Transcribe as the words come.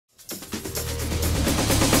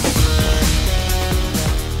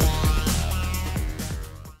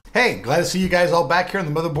Hey, glad to see you guys all back here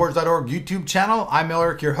on the Motherboards.org YouTube channel. I'm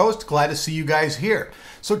Eric, your host. Glad to see you guys here.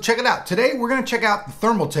 So check it out. Today we're going to check out the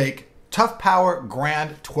Thermaltake Toughpower Grand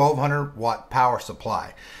 1200 watt power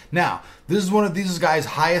supply. Now, this is one of these guys'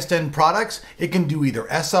 highest end products. It can do either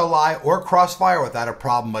SLI or crossfire without a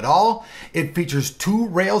problem at all. It features two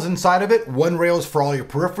rails inside of it. One rail is for all your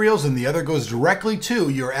peripherals and the other goes directly to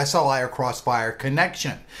your SLI or crossfire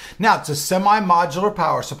connection. Now, it's a semi-modular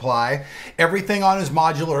power supply. Everything on it is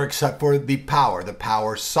modular except for the power. The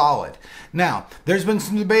power's solid. Now, there's been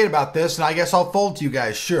some debate about this, and I guess I'll fold to you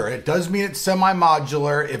guys. Sure, it does mean it's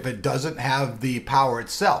semi-modular if it doesn't have the power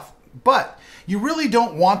itself. But you really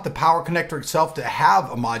don't want the power connector itself to have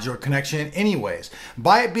a modular connection anyways.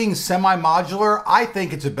 By it being semi-modular, I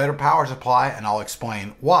think it's a better power supply, and I'll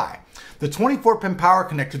explain why. The 24-pin power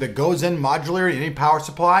connector that goes in modular in any power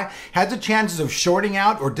supply has the chances of shorting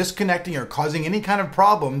out or disconnecting or causing any kind of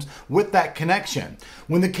problems with that connection.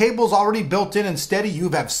 When the cable's already built in and steady, you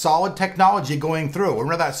have solid technology going through.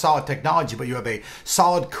 Remember that solid technology, but you have a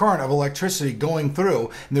solid current of electricity going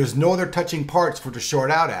through, and there's no other touching parts for it to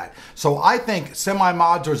short out at. So I think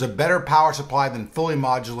semi-modular is a better power supply than fully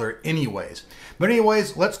modular anyways. But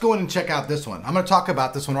anyways, let's go in and check out this one. I'm going to talk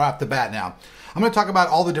about this one right off the bat now. I'm going to talk about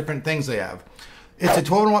all the different things they have. It's a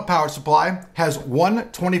 1200 watt power supply, has one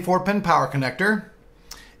 24-pin power connector.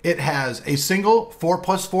 It has a single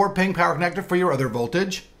 4+4 pin power connector for your other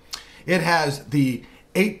voltage. It has the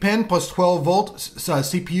 8-pin plus 12 volt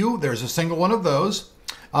CPU. There's a single one of those.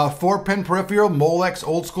 4-pin peripheral, Molex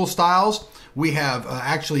old school styles. We have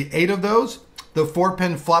actually 8 of those. The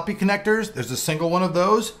 4-pin floppy connectors, there's a single one of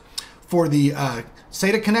those. For the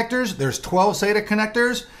SATA connectors, there's 12 SATA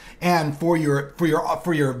connectors. And for your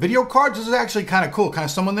video cards, this is actually kind of cool, kind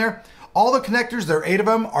of someone there. All the connectors, there are 8 of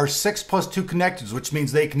them, are 6+2 connectors, which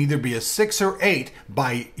means they can either be a 6 or 8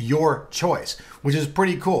 by your choice, which is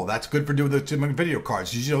pretty cool. That's good for doing the video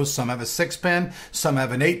cards. You know, some have a 6-pin, some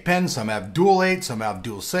have an 8-pin, some have dual 8, some have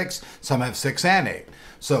dual 6, some have 6 and 8.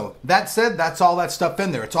 So that said, that's all that stuff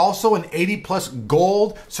in there. It's also an 80+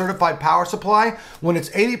 gold certified power supply. When it's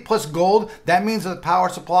 80+ gold, that means that the power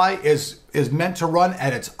supply is meant to run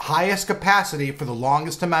at its highest capacity for the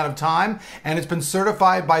longest amount of time, and it's been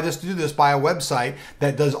certified by to do this by a website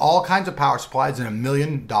that does all kinds of power supplies in $1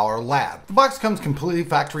 million lab. The box comes completely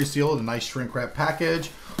factory sealed in a nice shrink wrap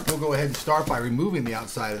package. We'll go ahead and start by removing the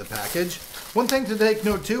outside of the package. One thing to take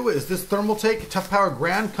note too is this Thermaltake Toughpower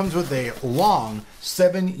Grand comes with a long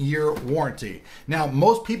 7-year warranty. Now,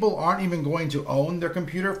 most people aren't even going to own their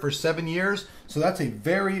computer for 7 years, so that's a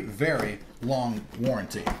very, very long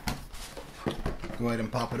warranty. Go ahead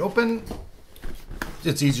and pop it open.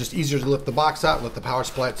 It's just easier to lift the box out, let the power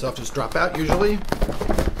supply itself just drop out usually.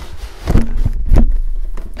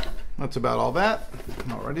 That's about all that.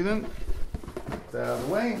 Alrighty then. Get that out of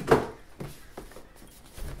the way.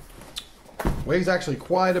 Weighs actually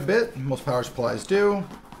quite a bit. Most power supplies do.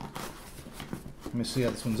 Let me see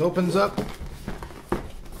how this one opens up. It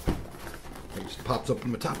just pops up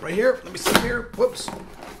from the top right here. Let me see here. Whoops.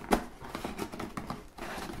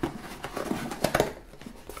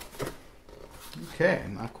 Okay,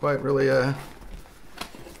 not quite really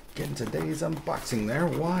getting today's unboxing there.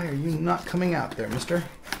 Why are you not coming out there, mister?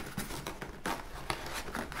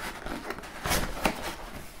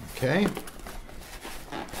 Okay.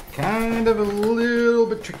 Kind of a little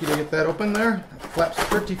bit tricky to get that open there. That flap's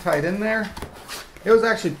pretty tight in there. It was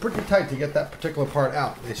actually pretty tight to get that particular part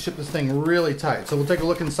out. They shipped this thing really tight. So we'll take a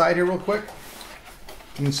look inside here real quick.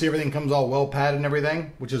 You can see everything comes all well padded and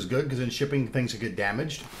everything, which is good because in shipping things could get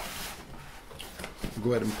damaged. We'll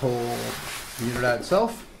go ahead and pull the unit out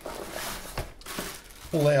itself.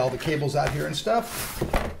 We'll lay all the cables out here and stuff.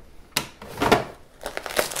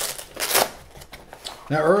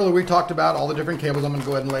 Now earlier we talked about all the different cables. I'm going to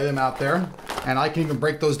go ahead and lay them out there. And I can even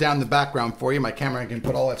break those down in the background for you. My camera can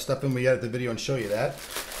put all that stuff in when we edit the video and show you that.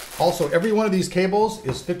 Also, every one of these cables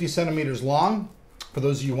is 50 centimeters long. For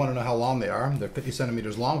those of you who want to know how long they are, they're 50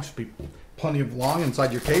 centimeters long, which should be plenty of long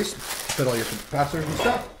inside your case. Fit all your capacitors and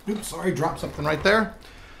stuff. Oops, sorry, dropped something right there.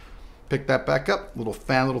 Pick that back up. Little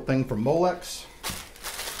fan, little thing from Molex.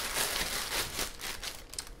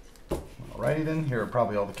 Alrighty then, here are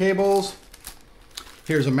probably all the cables.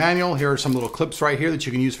 Here's a manual. Here are some little clips right here that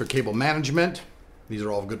you can use for cable management. These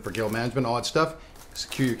are all good for cable management, all that stuff.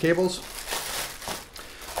 Secure your cables.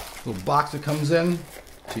 Little box that comes in,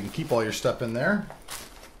 so you can keep all your stuff in there.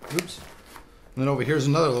 Oops. And then over here's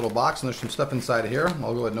another little box, and there's some stuff inside of here.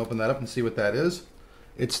 I'll go ahead and open that up and see what that is.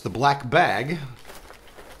 It's the black bag.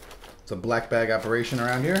 It's a black bag operation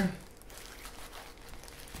around here.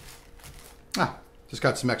 Just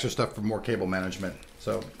got some extra stuff for more cable management.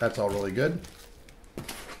 So that's all really good.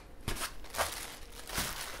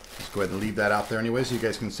 Just go ahead and leave that out there anyway so you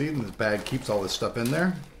guys can see. And this bag keeps all this stuff in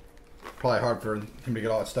there. Probably hard for him to get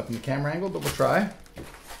all that stuff in the camera angle, but we'll try.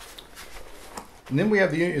 And then we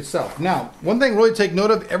have the unit itself. Now, one thing really take note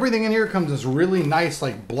of, everything in here comes in this really nice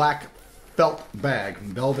like black felt bag,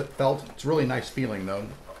 velvet felt. It's a really nice feeling though,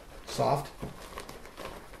 soft.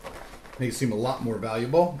 Makes it seem a lot more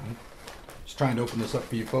valuable. Just trying to open this up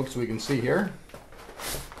for you folks so we can see here.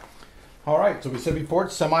 All right, so we said before,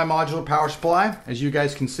 it's semi-modular power supply. As you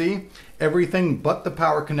guys can see, everything but the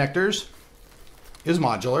power connectors is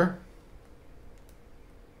modular.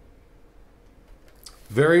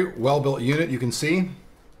 Very well-built unit, you can see.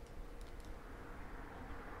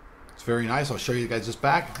 It's very nice. I'll show you guys this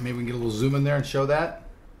back. Maybe we can get a little zoom in there and show that.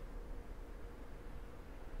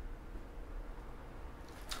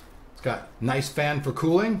 It's got a nice fan for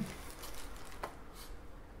cooling.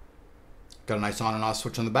 Got a nice on and off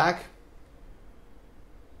switch on the back.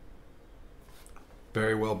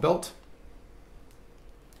 Very well built.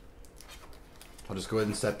 I'll just go ahead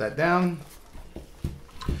and set that down.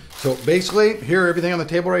 So basically, here, everything on the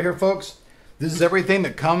table right here, folks. This is everything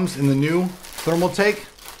that comes in the new Thermaltake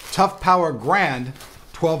Toughpower Grand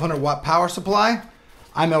 1200 watt power supply.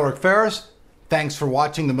 I'm Elric Ferris. Thanks for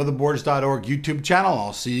watching the Motherboards.org YouTube channel.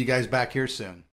 I'll see you guys back here soon.